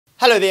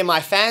Hello there my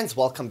fans,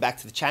 welcome back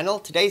to the channel.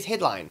 Today's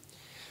headline: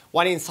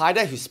 one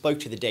insider who spoke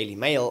to the Daily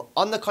Mail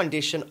on the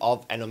condition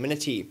of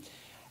anonymity,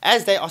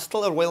 as they are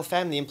still a royal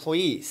family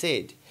employee,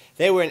 said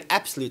they were an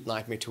absolute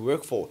nightmare to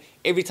work for.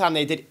 Every time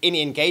they did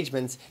any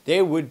engagements,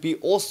 there would be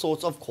all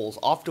sorts of calls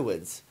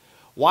afterwards.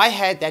 Why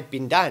had that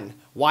been done?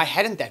 Why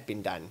hadn't that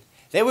been done?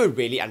 They were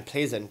really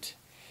unpleasant.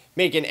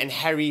 Meghan and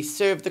Harry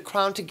served the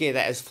crown together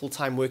as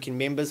full-time working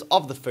members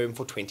of the firm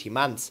for 20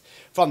 months,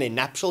 from their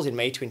nuptials in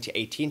May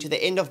 2018 to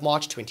the end of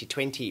March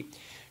 2020.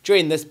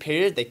 During this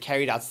period, they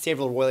carried out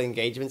several royal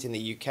engagements in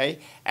the UK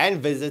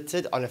and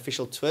visited on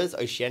official tours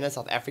Oceania,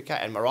 South Africa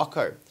and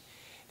Morocco.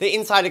 The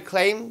insider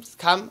claims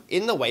come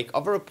in the wake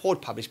of a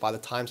report published by The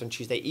Times on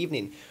Tuesday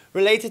evening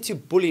related to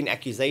bullying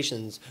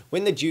accusations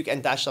when the Duke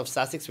and Duchess of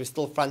Sussex were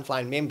still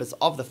frontline members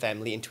of the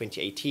family in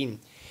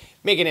 2018.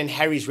 Meghan and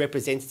Harry's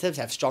representatives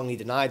have strongly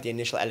denied the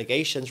initial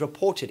allegations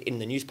reported in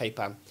the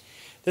newspaper.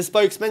 The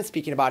spokesman,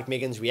 speaking about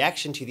Meghan's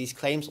reaction to these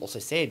claims, also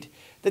said,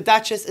 "The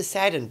Duchess is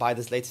saddened by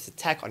this latest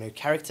attack on her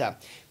character,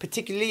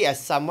 particularly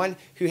as someone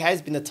who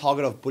has been the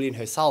target of bullying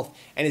herself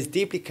and is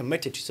deeply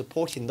committed to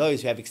supporting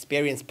those who have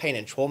experienced pain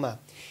and trauma.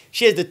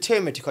 She is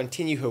determined to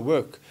continue her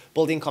work,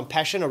 building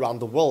compassion around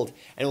the world,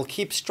 and will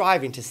keep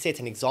striving to set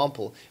an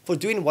example for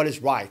doing what is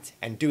right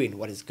and doing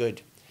what is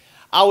good."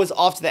 Hours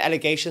after the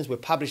allegations were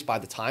published by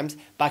The Times,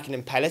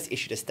 Buckingham Palace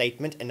issued a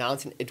statement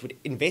announcing it would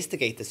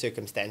investigate the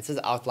circumstances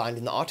outlined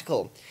in the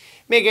article.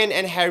 Meghan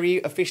and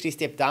Harry officially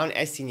stepped down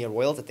as senior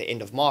royals at the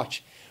end of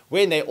March,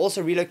 when they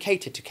also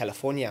relocated to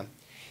California.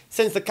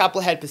 Since the couple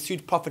had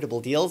pursued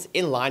profitable deals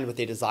in line with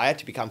their desire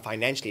to become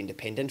financially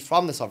independent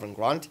from the sovereign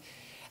grant,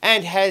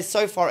 and has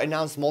so far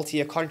announced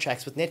multi-year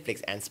contracts with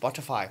Netflix and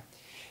Spotify.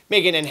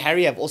 Meghan and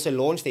Harry have also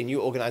launched their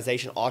new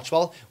organisation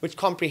Archewell, which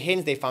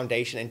comprehends their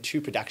foundation and two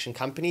production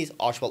companies,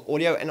 Archewell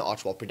Audio and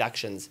Archewell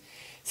Productions.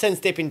 Since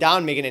stepping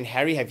down, Meghan and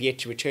Harry have yet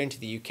to return to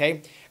the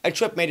UK, a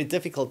trip made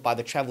difficult by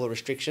the travel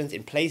restrictions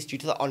in place due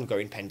to the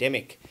ongoing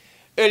pandemic.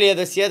 Earlier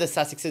this year, the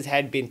Sussexes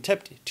had been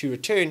tipped to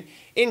return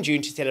in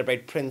June to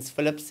celebrate Prince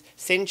Philip's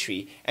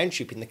century and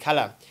Trooping the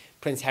Colour.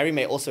 Prince Harry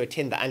may also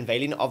attend the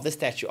unveiling of the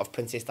statue of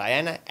Princess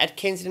Diana at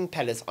Kensington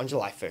Palace on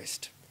July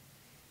 1st.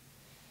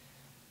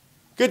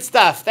 Good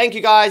stuff. Thank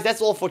you guys.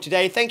 That's all for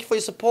today. Thank you for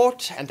your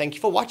support and thank you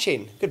for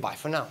watching. Goodbye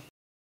for now.